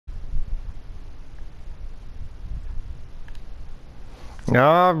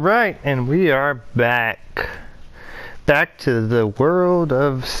All right, and we are back. Back to the world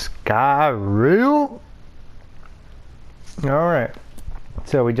of Skyrim. All right,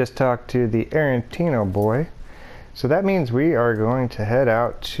 so we just talked to the Arantino boy. So that means we are going to head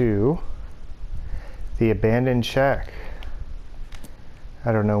out to the abandoned shack.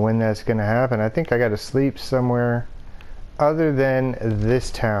 I don't know when that's going to happen. I think I got to sleep somewhere other than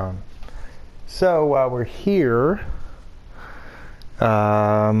this town. So while we're here,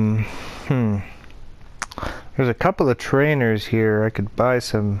 there's a couple of trainers here. I could buy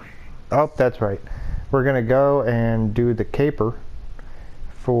some. Oh, that's right. We're gonna go and do the caper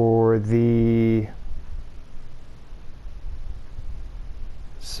for the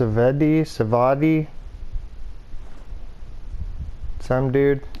Savadi. Some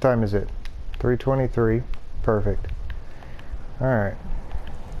dude. What time is it? 3:23. Perfect. All right.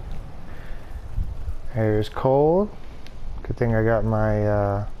 Here's cold. Good thing I got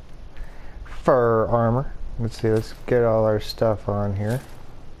my fur armor. Let's see, let's get all our stuff on here.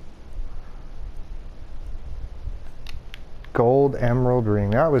 Gold emerald ring.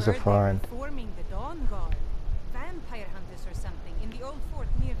 That was a find. Forming the Dawn Guard. Vampire hunters or something in the old fort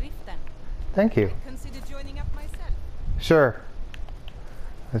near Riften. Thank you. I'd consider joining up myself. Sure.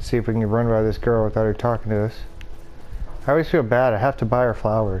 Let's see if we can run by this girl without her talking to us. I always feel bad. I have to buy her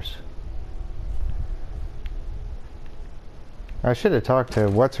flowers. I should have talked to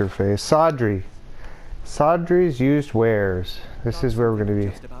what's-her-face. Sodri. Sodri's used wares. This is where we're going to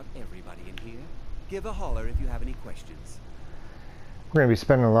be. Just about everybody in here. Give a holler if you have any questions. We're going to be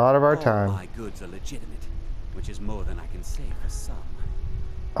spending a lot of our All time. my goods are legitimate, which is more than I can say for some.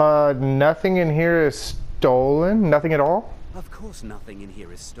 Nothing in here is stolen? Nothing at all? Of course nothing in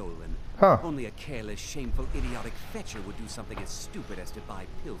here is stolen. Huh. Only a careless, shameful, idiotic fetcher would do something as stupid as to buy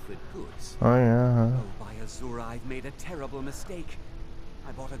pilfered goods. Oh, yeah. Huh? Oh, by Azura, I've made a terrible mistake.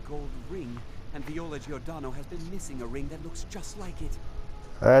 I bought a gold ring, and Viola Giordano has been missing a ring that looks just like it.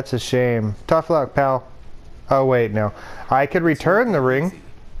 That's a shame. Tough luck, pal. Oh, wait, no. I could return the ring. Easy.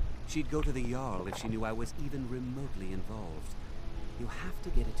 She'd go to the Jarl if she knew I was even remotely involved. You have to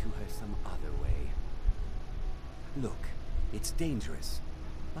get it to her some other way. Look, it's dangerous.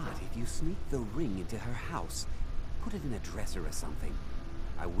 But if you sneak the ring into her house, put it in a dresser or something,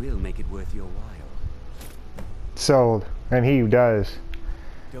 I will make it worth your while. Sold. And he does.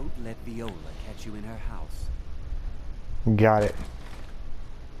 Don't let Viola catch you in her house. Got it.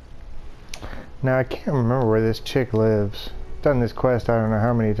 Now, I can't remember where this chick lives. Done this quest I don't know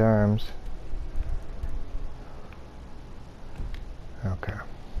how many times. Okay.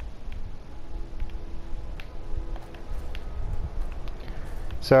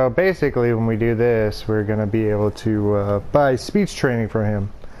 So basically when we do this, we're going to be able to buy speech training for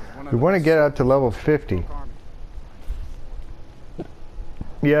him. We want to get up to level 50.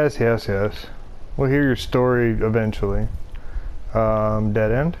 Yes, yes, yes. We'll hear your story eventually.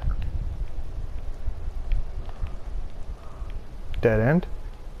 Dead end? Dead end?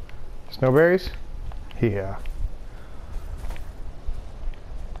 Snowberries? Yeah.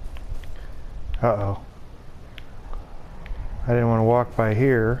 Uh-oh. I didn't want to walk by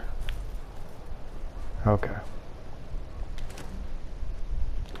here. Okay.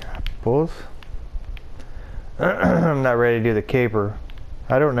 Apples. I'm not ready to do the caper.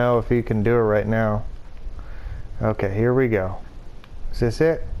 I don't know if you can do it right now. Okay, here we go. Is this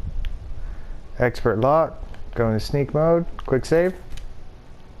it? Expert lock. Go into sneak mode. Quick save.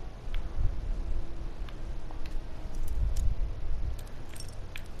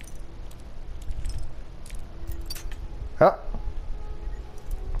 Oh.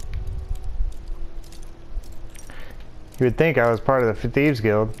 You would think I was part of the Thieves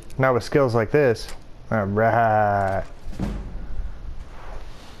Guild. Not with skills like this. Alright.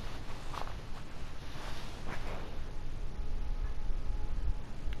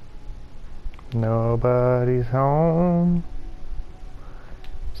 Nobody's home.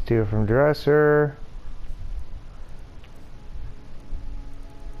 Steal from dresser.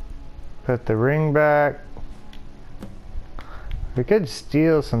 Put the ring back. We could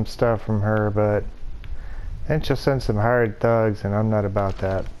steal some stuff from her, but then she'll send some hired thugs, and I'm not about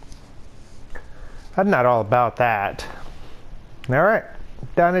that. I'm not all about that. Alright,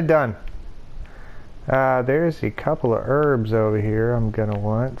 done and done. There's a couple of herbs over here I'm gonna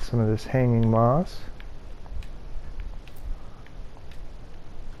want. Some of this hanging moss.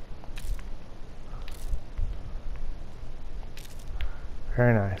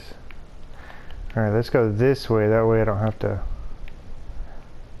 Very nice. Alright, let's go this way. That way I don't have to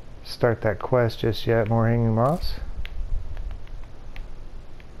start that quest just yet. More hanging moss.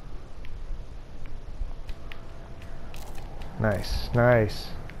 Nice, nice.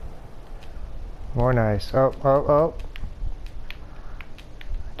 More nice. Oh, oh, oh.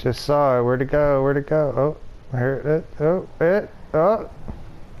 Just saw it. Where'd it go? Where'd it go? Oh, heard it. Oh, it. Oh.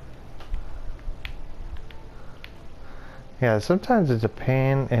 Yeah, sometimes it's a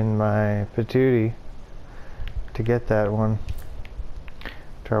pain in my patootie to get that one.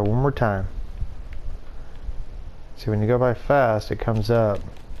 Try one more time. See, when you go by fast, it comes up.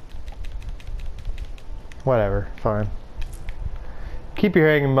 Whatever, fine. Keep your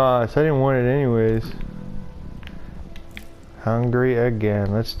hanging boss. I didn't want it anyways. Hungry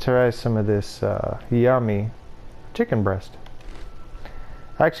again. Let's try some of this yummy chicken breast.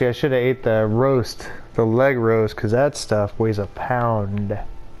 Actually, I should have ate the roast, the leg roast, because that stuff weighs a pound.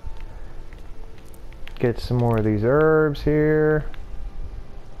 Get some more of these herbs here.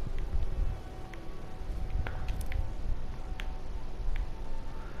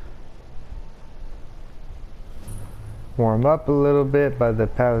 Warm up a little bit by the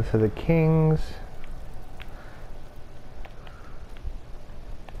Palace of the Kings.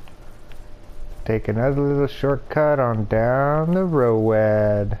 Take another little shortcut on down the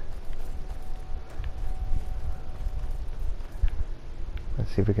road.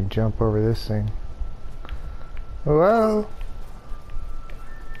 Let's see if we can jump over this thing. Whoa!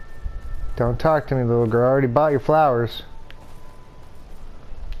 Don't talk to me, little girl. I already bought your flowers.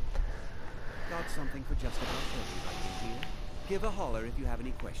 Got something for just about everybody here. Give a holler if you have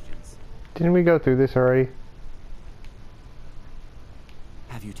any questions. Didn't we go through this already?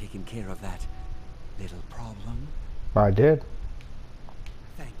 Have you taken care of that little problem? I did.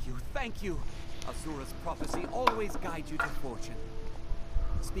 Thank you, thank you. Azura's prophecy always guides you to fortune.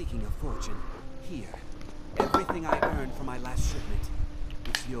 Speaking of fortune, here. Everything I earned from my last shipment.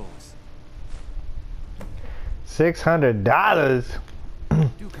 It's yours. $600.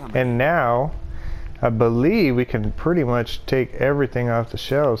 Do come And now, I believe we can pretty much take everything off the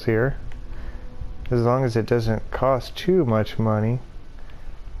shelves here. As long as it doesn't cost too much money.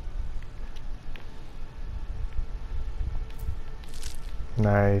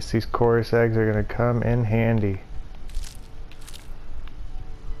 Nice. These chorus eggs are going to come in handy.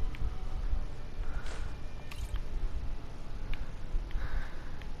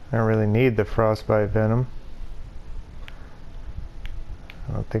 I don't really need the frostbite venom.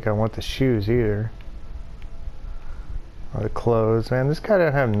 I don't think I want the shoes either. Or the clothes. Man, this guy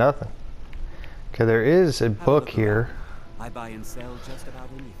doesn't have nothing. Okay, there is a book here. I buy and sell just about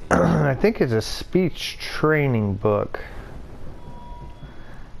anything. I think it's a speech training book.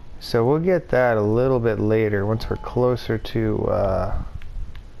 So we'll get that a little bit later once we're closer to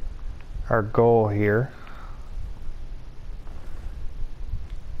our goal here.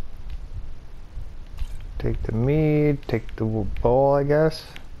 Take the mead, take the bowl, I guess.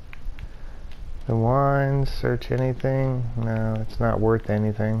 The wine, search anything. No, it's not worth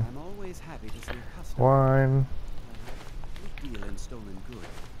anything. I'm always happy to see a customer. Wine. Good deal in stolen goods.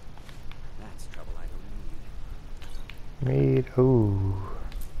 That's trouble I don't need. Mead. Ooh.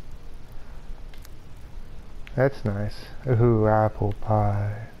 That's nice. Ooh, apple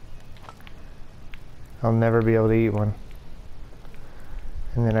pie. I'll never be able to eat one.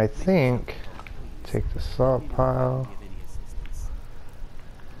 And then I think, take the salt pile.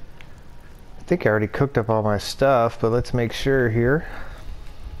 I think I already cooked up all my stuff, but let's make sure here.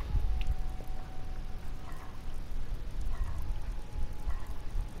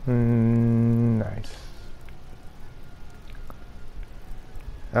 Nice.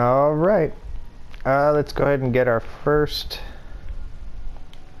 All right. Let's go ahead and get our first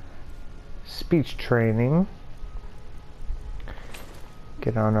speech training.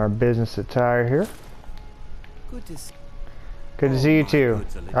 Get on our business attire here. Good to see. Good to see you too.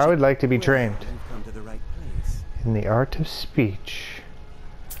 I would like to be trained You've come to the right place. in the art of speech.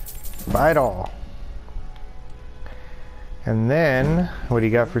 Buy it all. And then, what do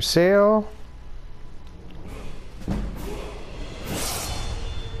you got for sale?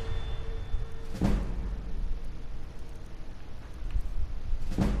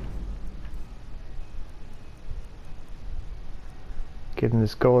 Getting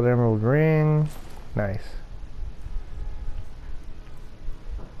this gold emerald ring. Nice.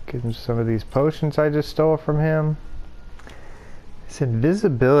 Give him some of these potions I just stole from him. This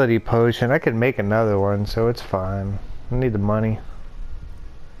invisibility potion, I could make another one, so it's fine. I need the money.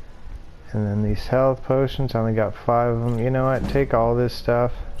 And then these health potions, I only got 5 of them. You know what? Take all this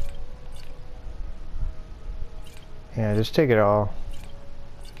stuff. Yeah, just take it all.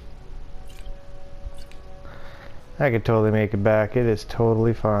 I could totally make it back. It is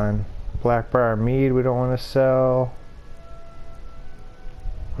totally fine. Blackbriar mead we don't want to sell.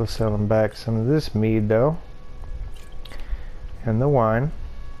 We'll sell them back some of this mead though. And the wine.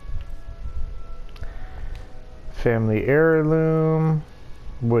 Family heirloom.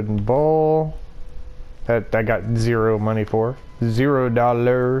 Wooden bowl. That I got 0 money for.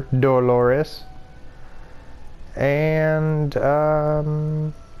 $0 Dolores. And I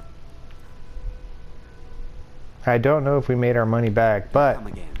don't know if we made our money back, but Come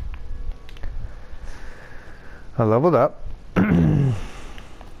again. I leveled up.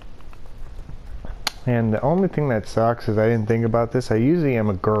 And the only thing that sucks is I didn't think about this. I usually am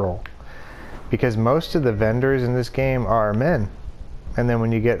a girl because most of the vendors in this game are men. And then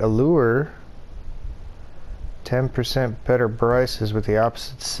when you get a lure, 10% better prices with the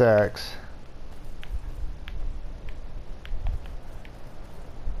opposite sex.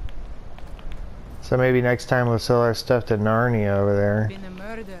 So maybe next time we'll sell our stuff to Narnia over there. Been a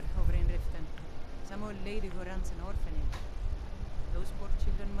murder over in Riften. Some old lady who runs an orphanage. Those poor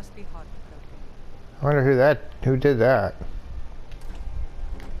children must be heartbroken. I wonder who did that.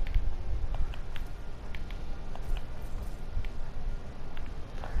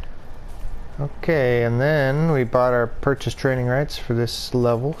 Okay, and then we bought our purchase training rights for this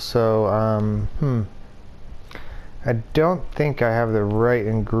level, so I don't think I have the right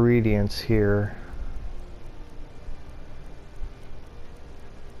ingredients here.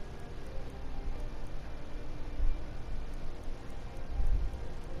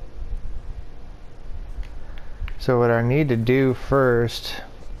 So what I need to do first,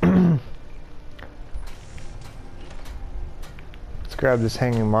 let's grab this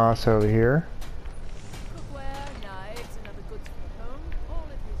hanging moss over here. Cookware, knives, and other goods for home, all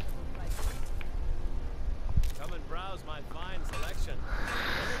at reasonable prices. Come and browse my fine selection.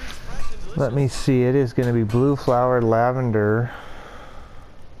 Everything's fresh and delicious. Let me see, it is going to be blue flower, lavender.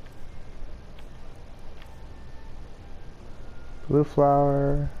 Blue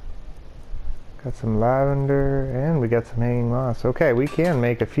flower. Got some lavender, and we got some hanging moss. Okay, we can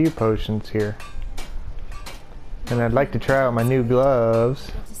make a few potions here. And I'd like to try out my new gloves.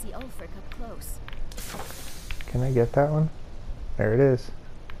 Get to see Ulfric up close. Can I get that one? There it is.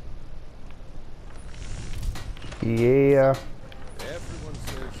 Yeah. Everyone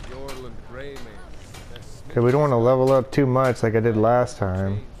says Yorland Grey Man. Okay, we don't want to level up too much like I did last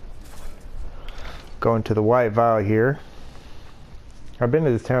time. Going to the White Vial here. I've been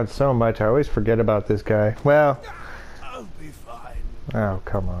to this town so much, I always forget about this guy. Well, I'll be fine. oh,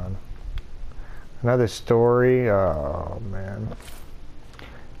 come on. Another story. Oh, man.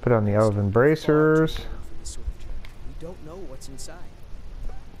 Put on the elven bracers. For this sort of journey. We don't know what's inside.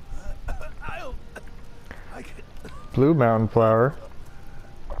 I can Blue mountain flower.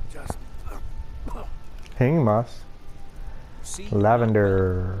 just Hanging moss. See,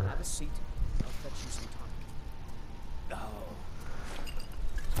 Lavender. have a seat. I'll fetch you some time.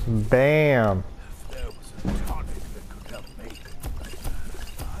 Bam. if there was a tonic that could help me,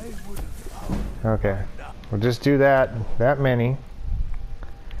 I would have found Okay. We'll just do that many.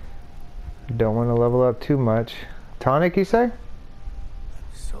 Don't want to level up too much. Tonic, you say?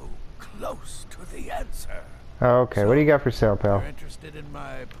 so close to the answer. Oh, okay. What do you got for sale, pal? You're interested in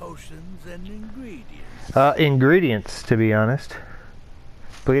my potions and ingredients. Ingredients, to be honest.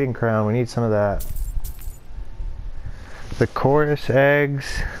 Bleeding crown, we need some of that. The chorus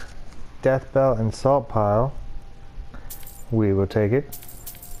eggs, death belt, and salt pile. We will take it.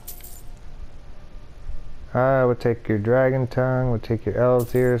 We'll take your dragon tongue, we'll take your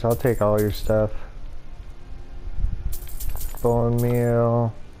elves ears, I'll take all your stuff. Bone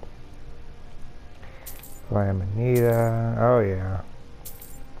meal. Lamanita, oh yeah.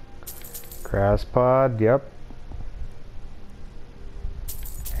 Grass pod, yep.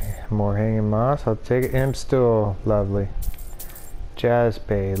 More hanging moss, I'll take it. Imp stool, lovely. Jazz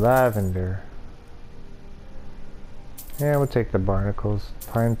bay, lavender. Yeah, we'll take the barnacles.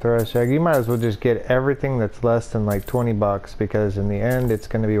 Pine thrush egg. You might as well just get everything that's less than like 20 bucks because in the end it's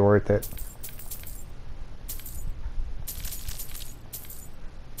going to be worth it.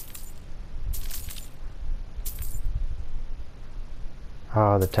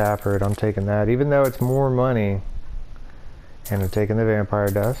 Oh, the taproot, I'm taking that. Even though it's more money. And I'm taking the vampire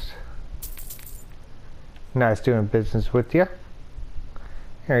dust. Nice doing business with you.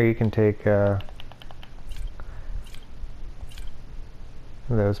 Here, you can take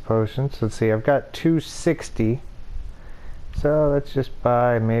those potions. Let's see, I've got 260. So let's just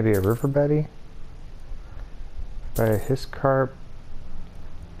buy maybe a river betty. Buy a hiscarp.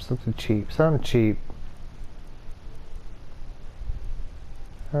 Something cheap. Something cheap.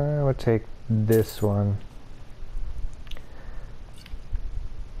 We'll take this one.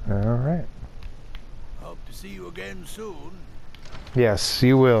 Alright. Hope to see you again soon. Yes,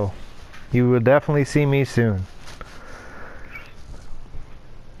 you will. You will definitely see me soon.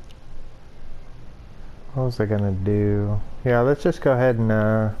 What was I gonna do? Yeah, let's just go ahead and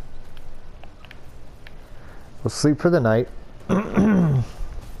we'll sleep for the night. We're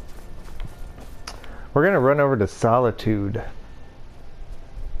gonna run over to Solitude.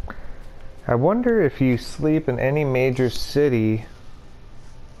 I wonder if you sleep in any major city,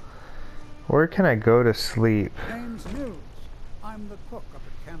 where can I go to sleep? Name's Mills. I'm the cook up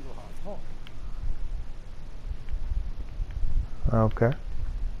at Candlehearth Hall. Okay.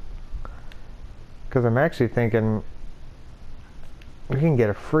 Because I'm actually thinking we can get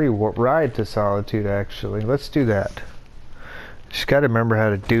a free ride to Solitude, actually. Let's do that. Just gotta remember how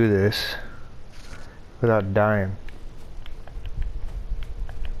to do this without dying.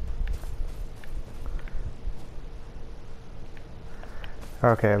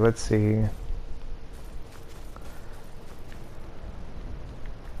 Okay, let's see.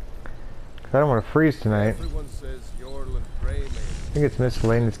 I don't want to freeze tonight. Everyone says Yorl and Grey I think it's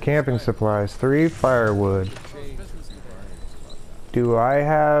miscellaneous camping supplies. 3 firewood. Do I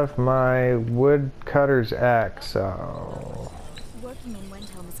have my woodcutter's axe? Oh. Working in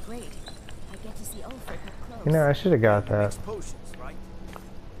Wendhelm is great. I get to see Ulfric up close. You know, I should have got that. Potions, right?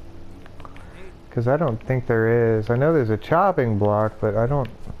 Because I don't think there is. I know there's a chopping block, but I don't...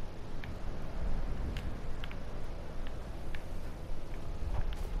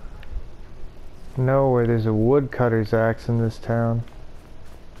 know where there's a woodcutter's axe in this town.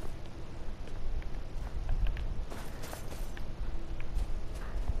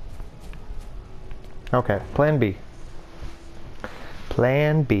 Okay, plan B.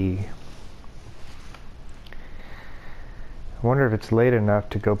 Plan B. I wonder if it's late enough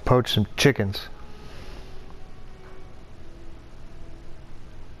to go poach some chickens.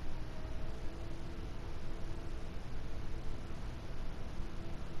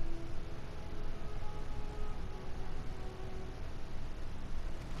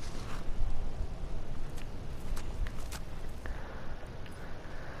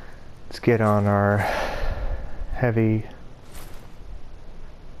 Let's get on our heavy,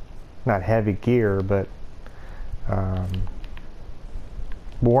 not heavy gear, but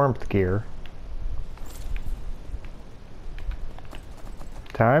warmth gear.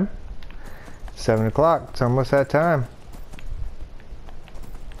 Time? 7 o'clock. It's almost that time.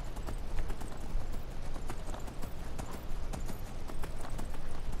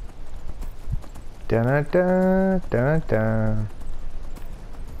 Dun dun dun dun.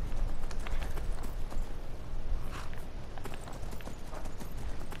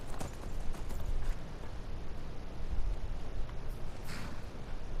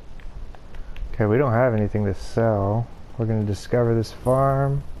 Okay, we don't have anything to sell. We're gonna discover this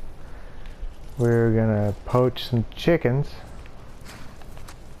farm. We're gonna poach some chickens.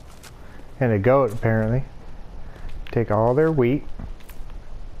 And a goat, apparently. Take all their wheat.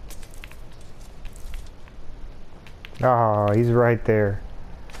 Oh, he's right there.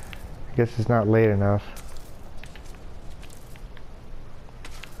 I guess it's not late enough.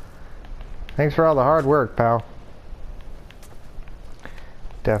 Thanks for all the hard work, pal.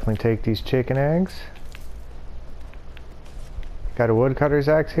 Definitely take these chicken eggs. Got a woodcutter's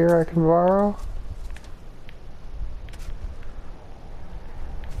axe here I can borrow.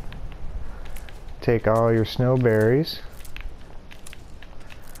 Take all your snowberries.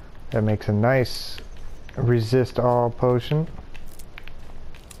 That makes a nice resist all potion.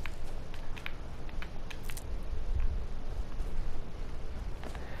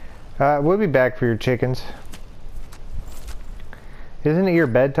 We'll be back for your chickens. Isn't it your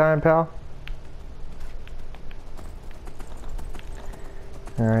bedtime, pal?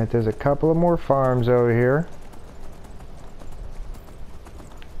 Alright, there's a couple of more farms over here.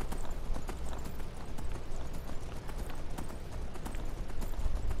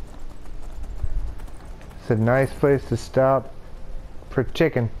 It's a nice place to stop for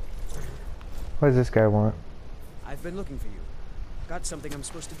chicken. What does this guy want? I've been looking for you. Got something I'm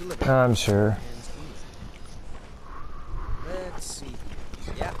supposed to deliver. I'm sure. Let's see.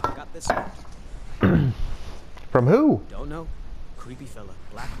 Yeah, got this one. From who? Don't know. Creepy fella.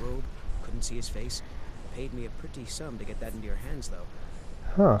 Black robe. Couldn't see his face. Paid me a pretty sum to get that into your hands, though.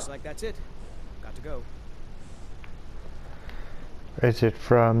 Huh. Looks like that's it. Got to go. Is it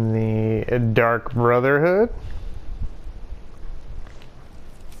from the Dark Brotherhood?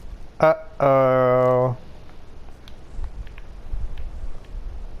 Uh-oh.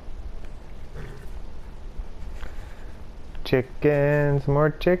 Chickens, more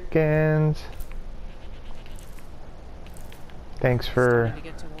chickens. Thanks for... Starting to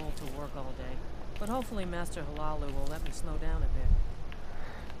get too old to work all day, but hopefully Master Halalu will let me slow down a bit.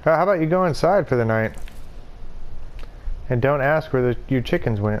 How about you go inside for the night? And don't ask where your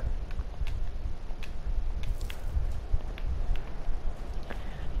chickens went.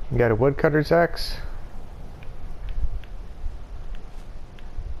 You got a woodcutter's axe?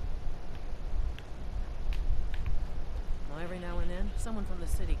 Well, every now and then, someone from the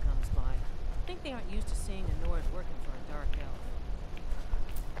city comes by. I think they aren't used to seeing a Nord working for a dark elf.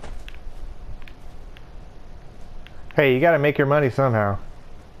 Hey, you gotta make your money somehow.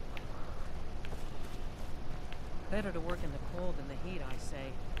 Better to work in the cold than the heat, I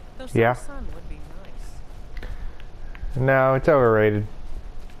say. Though Yeah. some sun would be nice. No, it's overrated.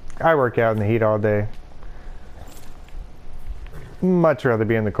 I work out in the heat all day. Much rather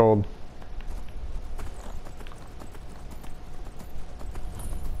be in the cold.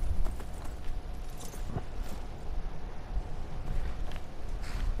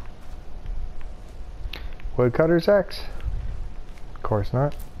 Woodcutter's axe? Of course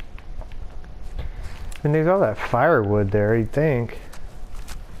not. And there's all that firewood there, you'd think.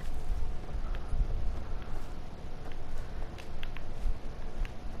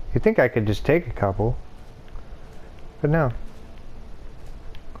 You'd think I could just take a couple. But no.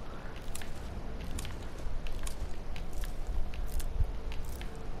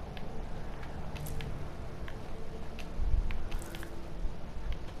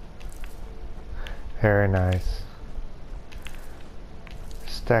 Very nice.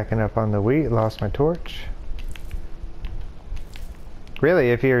 Stacking up on the wheat, lost my torch.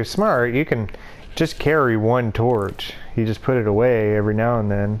 Really, if you're smart, you can just carry one torch. You just put it away every now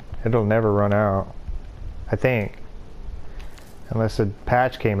and then. It'll never run out, I think. Unless a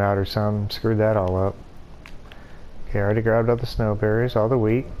patch came out or something, screwed that all up. Okay, I already grabbed all the snowberries, all the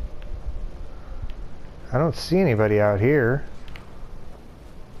wheat. I don't see anybody out here.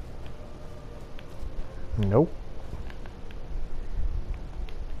 Nope.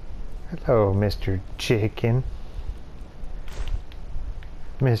 Hello, Mr. Chicken.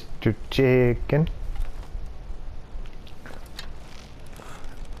 Mr. Chicken.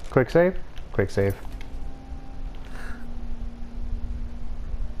 Quick save? Quick save.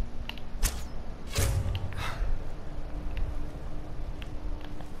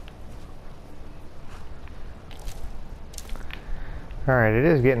 Alright, it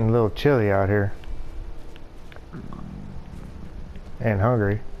is getting a little chilly out here. And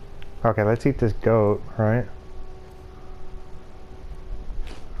hungry. Okay, let's eat this goat, right?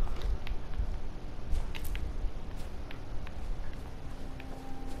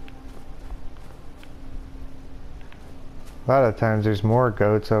 A lot of times there's more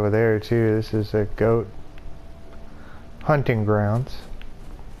goats over there too. This is a goat hunting grounds.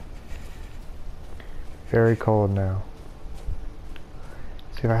 Very cold now.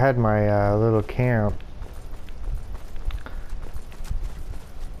 See, if I had my little camp.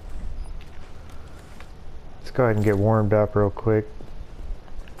 Let's go ahead and get warmed up real quick.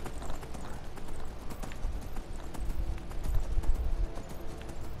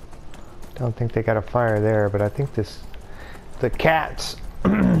 Don't think they got a fire there, but I think the cats,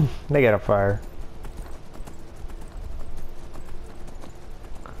 they got a fire.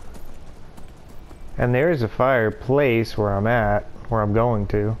 And there is a fireplace where I'm at, where I'm going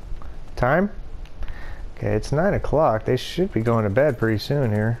to. Time? Okay, it's 9 o'clock. They should be going to bed pretty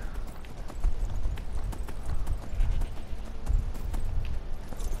soon here.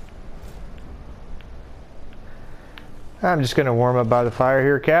 I'm just gonna warm up by the fire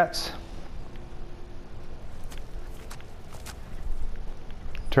here, cats.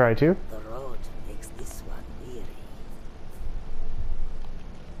 Try to. The road makes this one weary.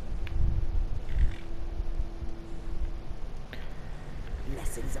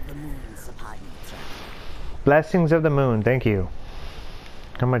 Blessings of the moon upon you, traveler. Blessings of the moon, thank you.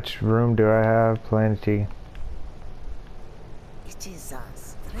 How much room do I have? Plenty. It is a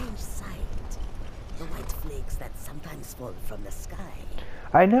strange sight. The white flakes that sometimes fall from the sky.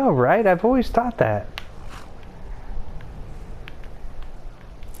 I know, right? I've always thought that.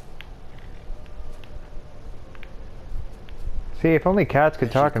 See, if only cats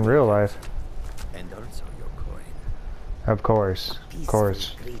could talk in real life. And also your coin. Of course, of course.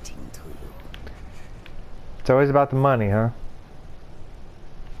 Peaceful greeting to you. It's always about the money, huh?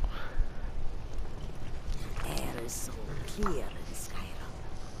 Air is so clear in Skyrim.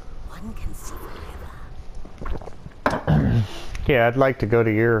 One can see forever. Yeah, I'd like to go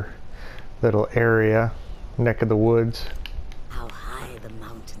to your little area, neck of the woods. How high the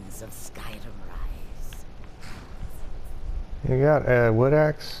mountains of Skyrim rise. You got a wood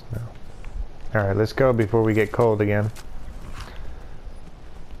axe? No. Alright, let's go before we get cold again.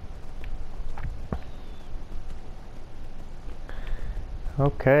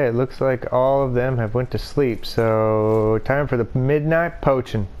 Okay, it looks like all of them have went to sleep, so time for the midnight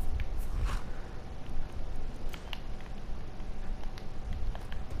poaching.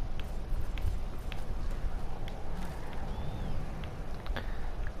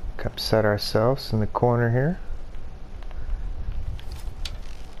 set ourselves in the corner here.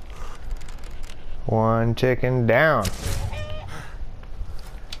 One chicken down.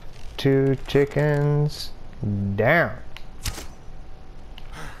 Two chickens down.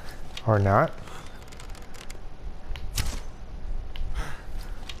 Or not.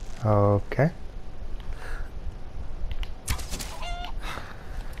 Okay.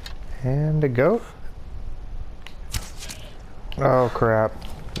 And a goat. Oh crap.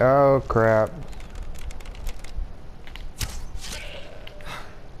 Oh crap.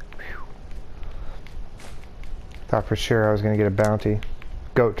 Thought for sure I was gonna get a bounty.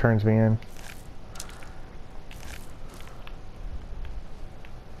 Goat turns me in.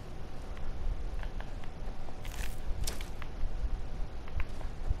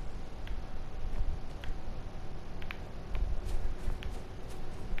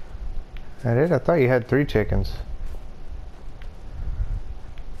 That it? I thought you had 3 chickens.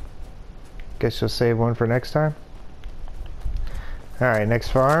 Guess you'll save one for next time. Alright, next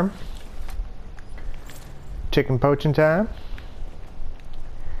farm. Chicken poaching time.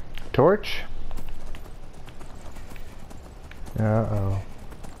 Torch. Uh-oh.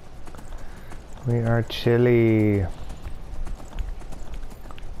 We are chilly.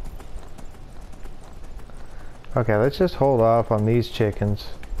 Okay, let's just hold off on these chickens.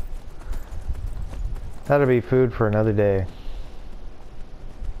 That'll be food for another day.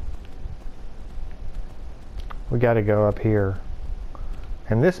 We gotta go up here.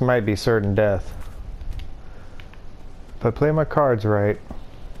 And this might be certain death. If I play my cards right.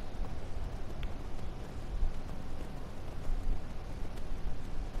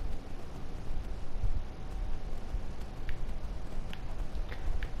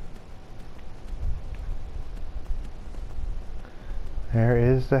 There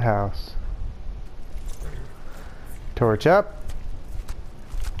is the house. Torch up.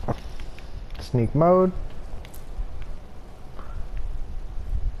 Sneak mode.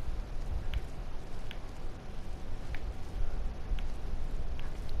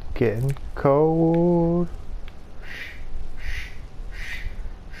 Getting cold.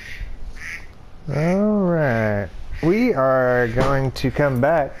 Alright. We are going to come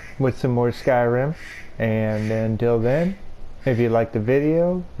back with some more Skyrim. And until then, if you liked the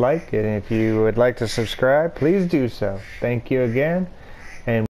video, like it. And if you would like to subscribe, please do so. Thank you again.